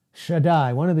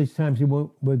Shaddai. One of these times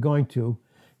we're going to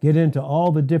get into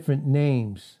all the different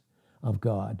names of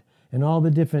God and all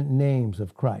the different names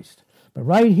of Christ. But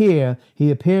right here,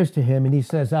 he appears to him and he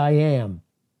says, I am.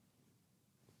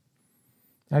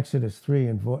 Exodus 3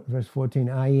 and verse 14,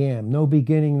 I am. No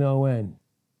beginning, no end.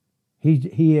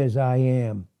 He is I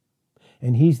am.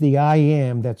 And he's the I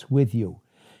am that's with you.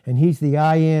 And he's the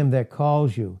I am that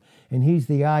calls you. And he's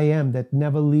the I am that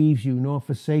never leaves you nor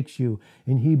forsakes you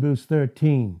in Hebrews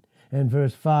 13 and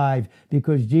verse 5.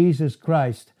 Because Jesus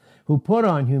Christ, who put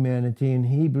on humanity in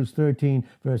Hebrews 13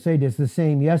 verse 8, is the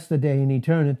same yesterday in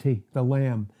eternity, the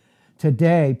Lamb.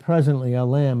 Today, presently, a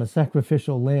lamb, a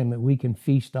sacrificial lamb that we can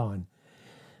feast on.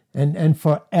 And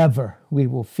forever we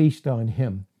will feast on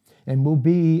him. And we'll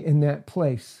be in that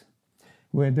place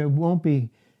where there won't be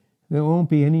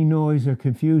any noise or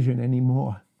confusion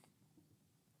anymore.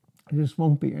 There just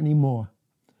won't be any more.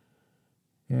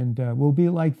 And we'll be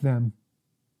like them.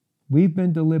 We've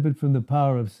been delivered from the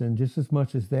power of sin just as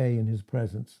much as they in his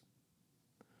presence.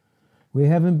 We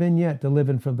haven't been yet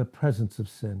delivered from the presence of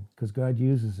sin because God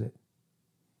uses it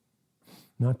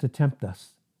not to tempt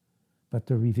us, but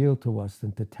to reveal to us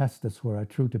and to test us where our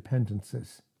true dependence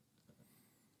is.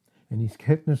 And he's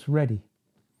getting us ready.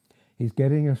 He's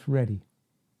getting us ready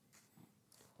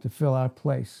to fill our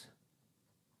place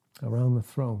around the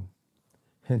throne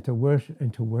and to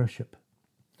worship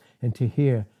and to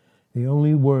hear the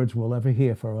only words we'll ever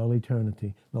hear for all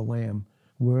eternity, the Lamb.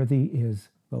 Worthy is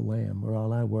the Lamb, where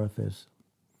all our worth is.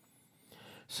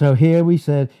 So here he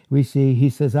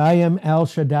says, I am El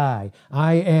Shaddai.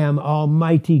 I am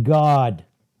Almighty God.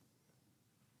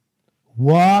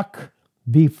 Walk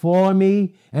before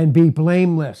me and be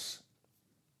blameless.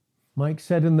 Mike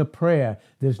said in the prayer,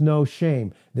 there's no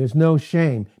shame. There's no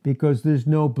shame because there's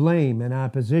no blame in our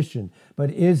position.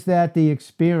 But is that the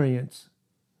experience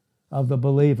of the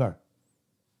believer?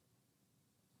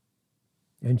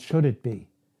 And should it be?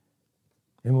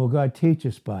 And will God teach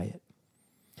us by it?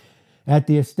 At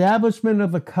the establishment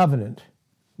of the covenant,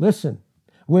 listen,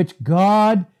 which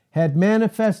God had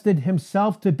manifested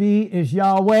himself to be is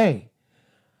Yahweh.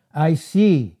 I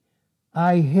see,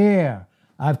 I hear,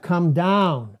 I've come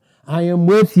down, I am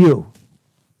with you.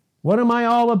 What am I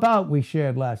all about? We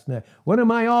shared last night. What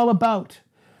am I all about?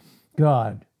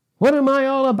 God. What am I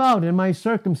all about in my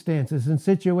circumstances and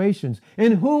situations?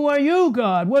 And who are you,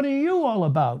 God? What are you all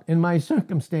about in my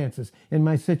circumstances, in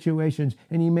my situations?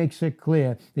 And he makes it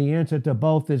clear. The answer to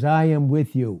both is, I am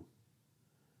with you.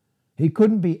 He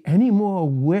couldn't be any more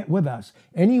with us,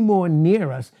 any more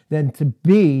near us than to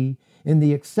be in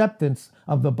the acceptance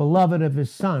of the beloved of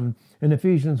his Son in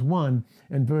Ephesians 1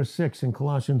 and verse 6 and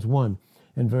Colossians 1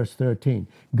 and verse 13.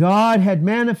 God had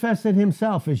manifested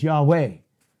himself as Yahweh.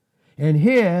 And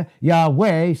here,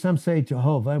 Yahweh, some say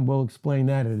Jehovah, and we'll explain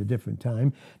that at a different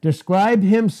time, describe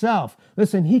himself.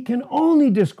 Listen, he can only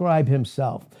describe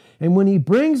himself. And when he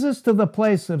brings us to the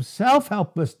place of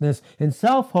self-helplessness and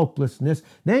self-hopelessness,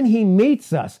 then he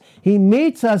meets us. He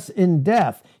meets us in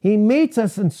death. He meets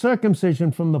us in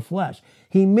circumcision from the flesh.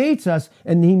 He meets us,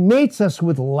 and he mates us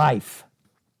with life,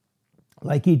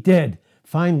 like he did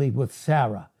finally with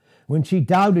Sarah when she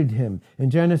doubted him in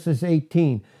Genesis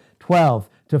 18:12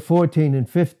 to 14 and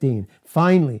 15.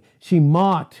 Finally, she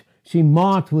mocked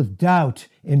with doubt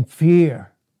and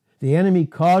fear. The enemy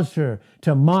caused her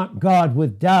to mock God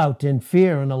with doubt and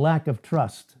fear and a lack of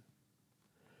trust.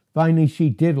 Finally, she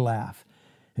did laugh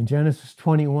in Genesis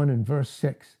 21 and verse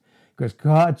 6, because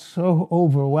God so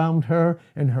overwhelmed her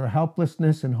in her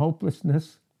helplessness and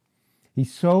hopelessness. He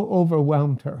so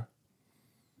overwhelmed her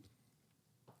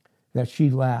that she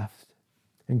laughed.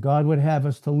 And God would have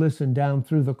us to listen down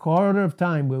through the corridor of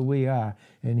time where we are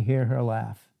and hear her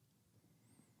laugh.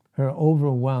 Her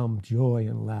overwhelmed joy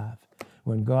and laugh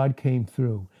when God came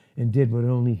through and did what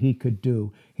only he could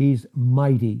do. He's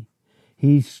mighty.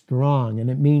 He's strong, and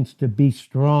it means to be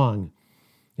strong.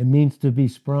 It means to be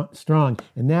strong.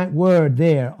 And that word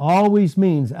there always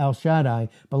means, El Shaddai,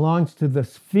 belongs to the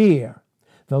sphere,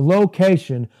 the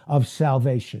location of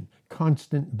salvation,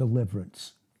 constant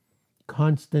deliverance.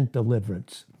 Constant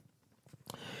deliverance.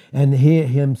 And he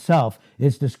himself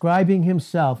is describing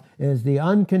himself as the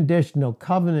unconditional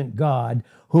covenant God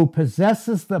who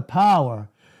possesses the power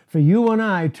for you and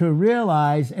I to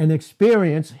realize and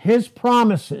experience his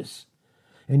promises.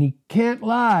 And he can't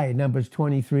lie, Numbers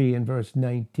 23 and verse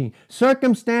 19.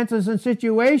 Circumstances and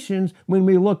situations, when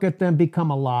we look at them, become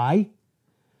a lie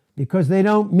because they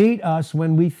don't meet us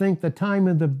when we think the time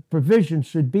of the provision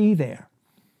should be there.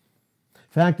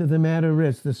 Fact of the matter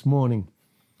is, this morning,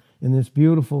 in this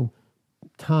beautiful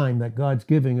time that God's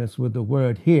giving us with the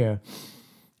word here,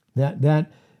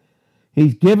 that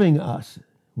he's giving us,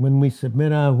 when we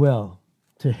submit our will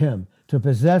to him, to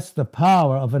possess the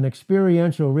power of an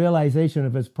experiential realization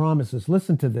of his promises.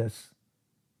 Listen to this.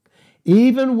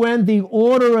 Even when the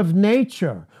order of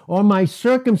nature or my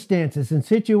circumstances and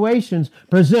situations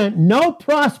present no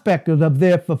prospect of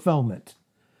their fulfillment,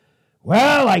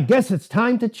 well, I guess it's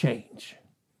time to change.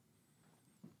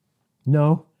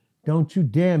 No, don't you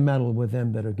dare meddle with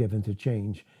them that are given to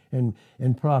change. In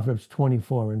Proverbs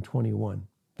 24 and 21.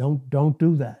 Don't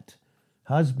do that.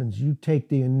 Husbands, you take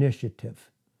the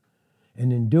initiative.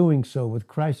 And in doing so, with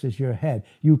Christ as your head,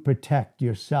 you protect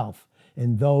yourself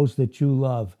and those that you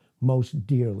love most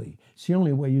dearly. It's the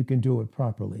only way you can do it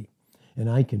properly. And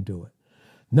I can do it.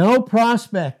 No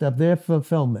prospect of their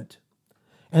fulfillment.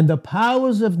 And the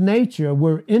powers of nature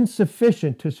were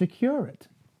insufficient to secure it.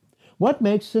 What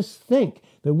makes us think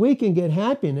that we can get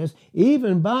happiness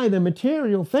even by the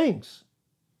material things?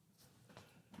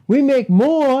 We make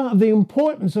more of the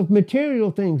importance of material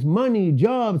things, money,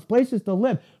 jobs, places to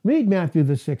live. Read Matthew,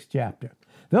 the 6th chapter.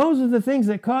 Those are the things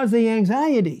that cause the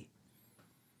anxiety,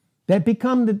 that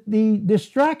become the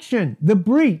distraction, the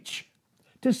breach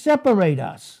to separate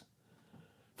us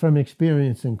from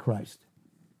experiencing Christ.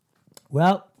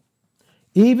 Well,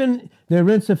 even they're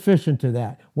insufficient to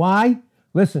that. Why?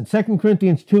 Listen, 2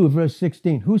 Corinthians 2, verse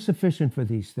 16. Who's sufficient for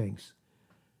these things?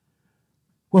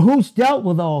 Well, who's dealt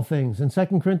with all things? In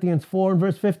 2 Corinthians 4 and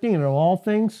verse 15, are all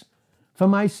things for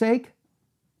my sake?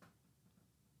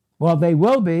 Well, they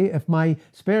will be if my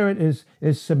spirit is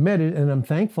submitted, and I'm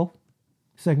thankful.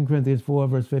 2 Corinthians 4,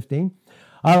 verse 15.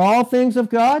 Are all things of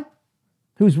God,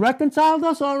 who's reconciled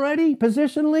us already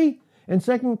positionally? In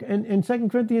 2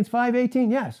 Corinthians 5,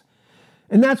 18, yes.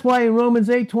 And that's why in Romans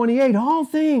 8, 28, all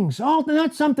things,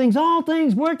 not some things, all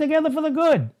things work together for the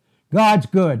good. God's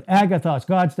good, agathos,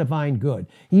 God's divine good.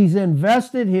 He's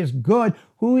invested his good,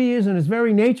 who he is in his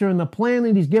very nature, in the plan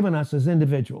that he's given us as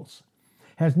individuals.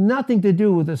 Has nothing to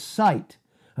do with the sight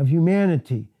of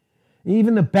humanity.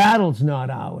 Even the battle's not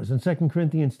ours. In 2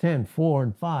 Corinthians 10, 4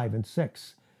 and 5 and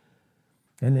 6.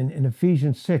 And in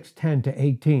Ephesians 6, 10 to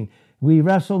 18. We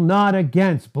wrestle not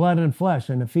against blood and flesh.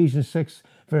 In Ephesians 6,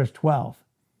 verse 12.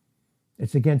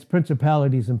 It's against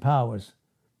principalities and powers.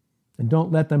 And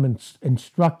don't let them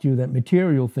instruct you that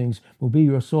material things will be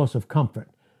your source of comfort.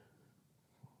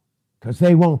 Because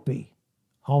they won't be,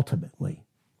 ultimately.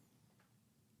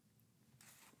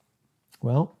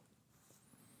 Well,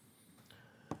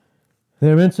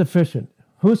 they're insufficient.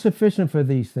 Who's sufficient for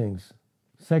these things?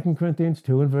 2 Corinthians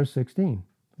 2 and verse 16.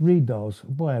 Read those.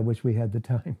 Boy, I wish we had the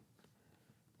time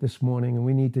this morning, and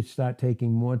we need to start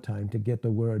taking more time to get the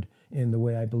word in the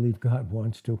way I believe God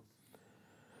wants to.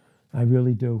 I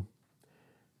really do.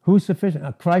 Who's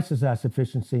sufficient? Christ is our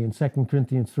sufficiency in 2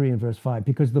 Corinthians 3 and verse 5,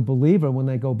 because the believer, when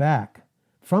they go back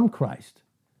from Christ,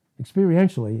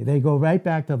 experientially, they go right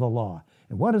back to the law.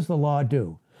 And what does the law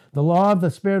do? The law of the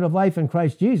Spirit of life in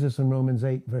Christ Jesus in Romans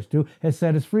 8, verse 2, has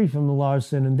set us free from the law of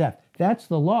sin and death. That's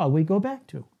the law we go back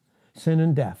to, sin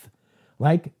and death.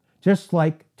 Just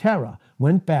like Terah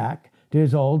went back to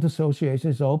his old association,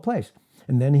 his old place.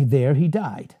 And then there he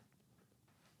died.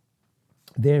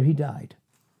 There he died.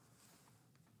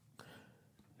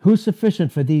 Who's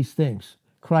sufficient for these things?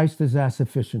 Christ is our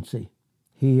sufficiency.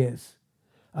 He is.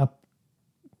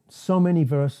 So many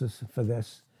verses for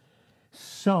this.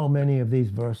 So many of these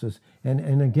verses.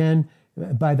 And again,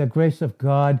 by the grace of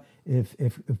God, if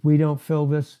we don't fill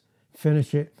this,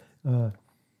 finish it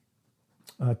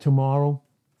tomorrow,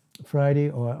 Friday,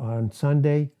 or on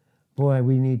Sunday, boy,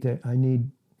 we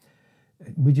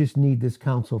just need this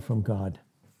counsel from God,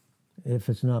 if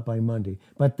it's not by Monday.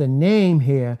 But the name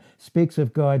here speaks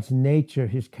of God's nature,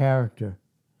 his character,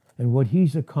 and what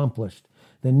he's accomplished.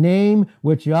 The name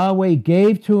which Yahweh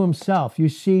gave to himself. You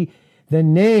see, the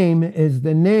name is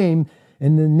the name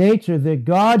and the nature that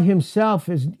God himself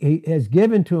has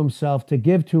given to himself to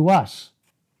give to us.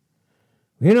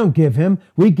 We don't give him.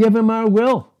 We give him our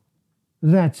will.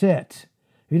 That's it.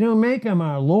 We don't make him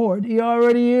our Lord. He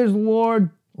already is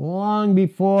Lord long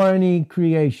before any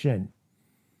creation.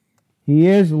 He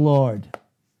is Lord.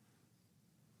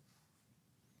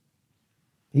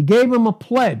 He gave him a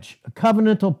pledge, a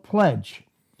covenantal pledge,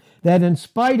 that in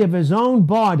spite of his own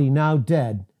body now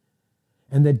dead,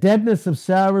 and the deadness of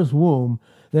Sarah's womb,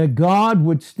 that God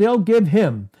would still give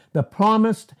him the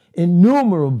promised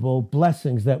innumerable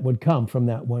blessings that would come from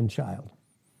that one child.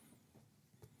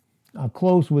 I'll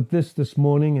close with this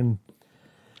morning, and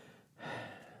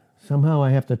somehow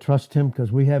I have to trust him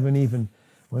because we're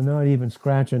not even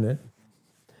scratching it,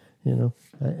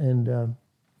 and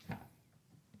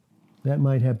that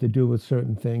might have to do with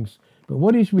certain things. But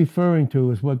what he's referring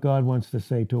to is what God wants to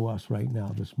say to us right now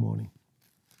this morning.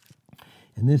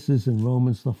 And this is in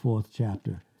Romans, the 4th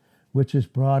chapter, which is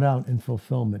brought out in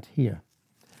fulfillment here.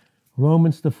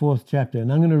 Romans, the 4th chapter.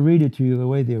 And I'm going to read it to you the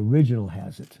way the original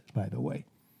has it, by the way.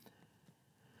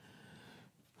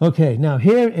 Okay, now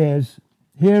here is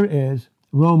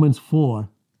Romans 4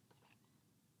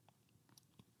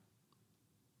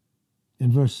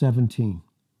 in verse 17.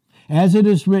 As it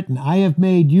is written, I have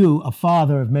made you a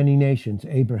father of many nations,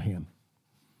 Abraham,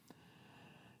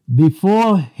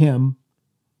 before him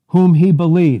whom he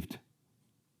believed.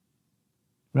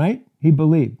 Right? He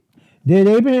believed. Did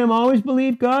Abraham always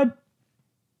believe God?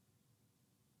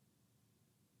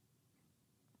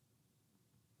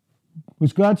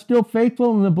 Was God still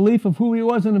faithful in the belief of who he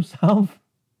was in himself?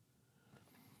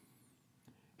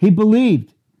 He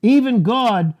believed. Even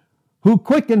God who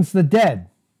quickens the dead.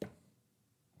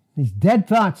 These dead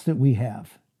thoughts that we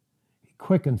have, he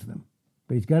quickens them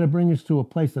But he's got to bring us to a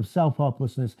place of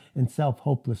self-helplessness and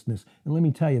self-hopelessness. And let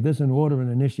me tell you, there's an order and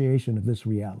initiation of this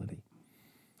reality.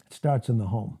 It starts in the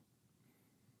home.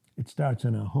 It starts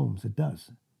in our homes. It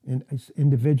does. As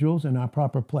individuals in our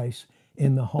proper place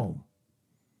in the home.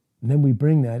 And then we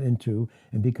bring that into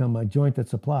and become a joint that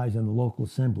supplies in the local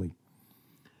assembly.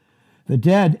 The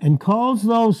dead, and calls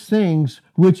those things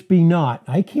which be not.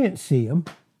 I can't see them.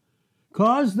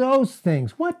 Cause those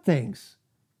things. What things?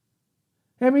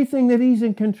 Everything that he's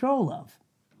in control of.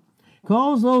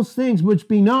 Calls those things which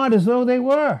be not as though they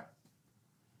were.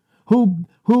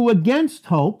 Who against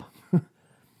hope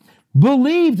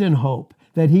believed in hope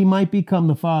that he might become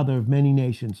the father of many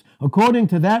nations, according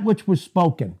to that which was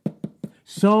spoken.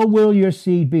 So will your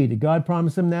seed be. Did God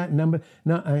promise him that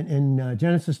in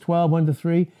Genesis 12,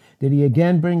 1-3? Did he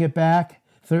again bring it back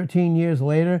 13 years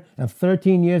later, of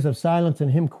 13 years of silence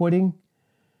and him quitting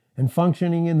and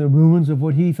functioning in the ruins of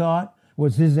what he thought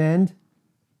was his end?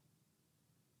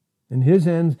 And his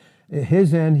end,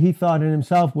 he thought in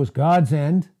himself was God's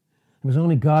end. It was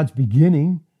only God's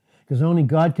beginning, because only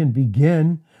God can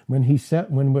begin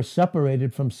when we're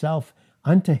separated from self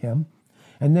unto him.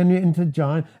 And then into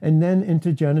John, and then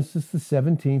into Genesis, the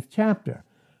 17th chapter.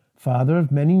 Father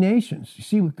of many nations. You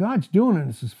see what God's doing, and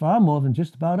this is far more than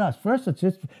just about us. First, it's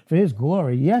just for his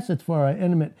glory. Yes, it's for our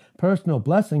intimate personal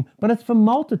blessing, but it's for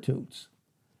multitudes.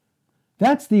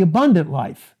 That's the abundant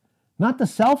life, not the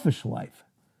selfish life.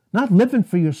 Not living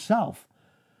for yourself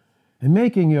and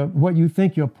making what you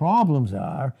think your problems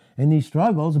are and these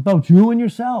struggles about you and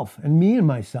yourself and me and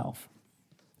myself.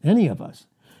 Any of us.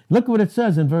 Look what it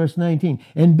says in verse 19.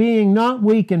 And being not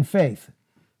weak in faith.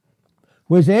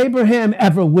 Was Abraham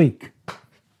ever weak?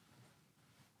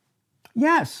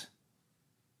 Yes.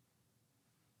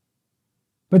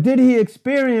 But did he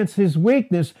experience his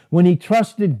weakness when he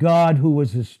trusted God who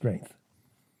was his strength?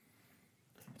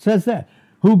 It says that.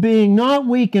 Who being not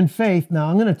weak in faith. Now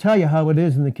I'm going to tell you how it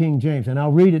is in the King James, and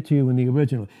I'll read it to you in the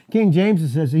original. King James, it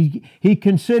says he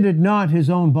considered not his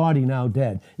own body now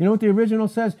dead. You know what the original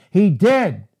says? He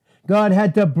did. God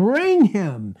had to bring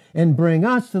him and bring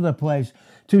us to the place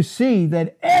to see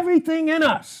that everything in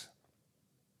us,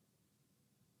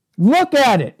 look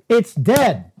at it, it's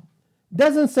dead.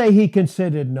 Doesn't say he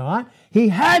considered not. He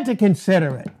had to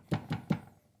consider it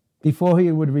before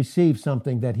he would receive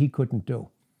something that he couldn't do.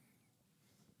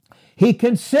 He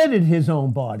considered his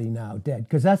own body now dead,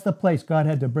 because that's the place God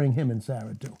had to bring him and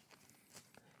Sarah to.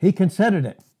 He considered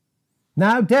it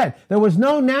now dead. There was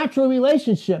no natural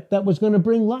relationship that was going to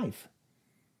bring life.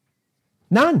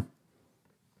 None.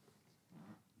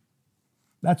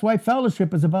 That's why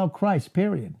fellowship is about Christ,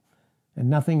 period, and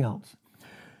nothing else.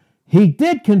 He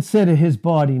did consider his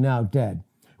body now dead.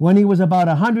 When he was about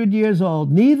 100 years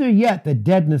old, neither yet the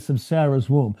deadness of Sarah's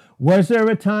womb. Was there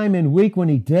a time in week when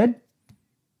he did?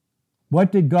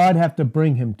 What did God have to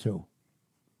bring him to?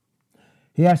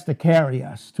 He has to carry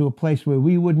us to a place where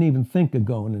we wouldn't even think of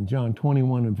going in John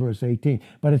 21 and verse 18.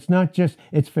 But it's not just,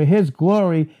 it's for his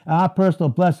glory, our personal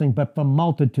blessing, but for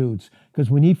multitudes. Because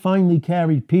when he finally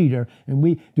carried Peter, and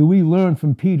we learn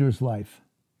from Peter's life?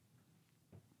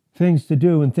 Things to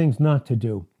do and things not to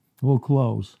do. We'll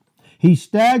close. He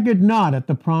staggered not at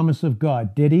the promise of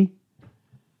God. Did he?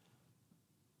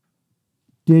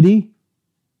 Did he?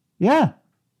 Yeah.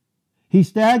 He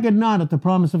staggered not at the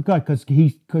promise of God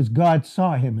because God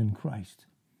saw him in Christ,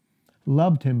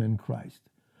 loved him in Christ,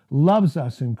 loves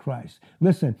us in Christ.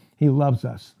 Listen, he loves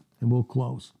us, and we'll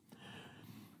close.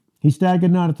 He staggered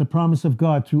not at the promise of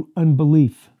God through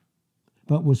unbelief,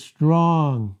 but was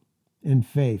strong in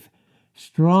faith,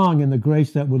 strong in the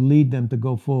grace that would lead them to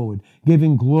go forward,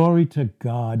 giving glory to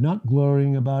God, not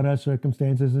glorying about our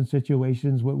circumstances and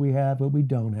situations, what we have, what we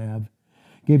don't have.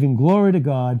 Giving glory to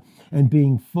God and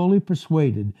being fully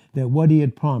persuaded that what he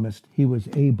had promised, he was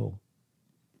able,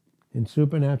 in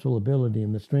supernatural ability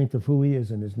and the strength of who he is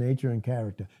and his nature and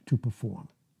character, to perform.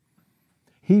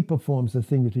 He performs the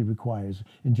thing that he requires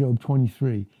in Job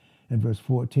 23 and verse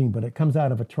 14, but it comes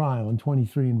out of a trial in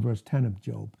 23 and verse 10 of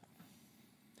Job.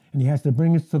 And he has to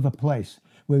bring us to the place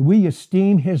where we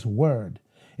esteem his word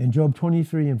in Job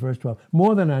 23 and verse 12,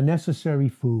 more than our necessary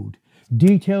food,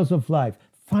 details of life,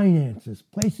 finances,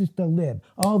 places to live,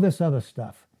 all this other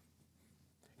stuff.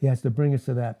 He has to bring us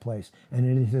to that place. And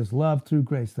it is his love through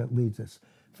grace that leads us.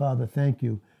 Father, thank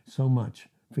you so much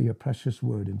for your precious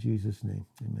word in Jesus' name.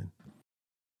 Amen.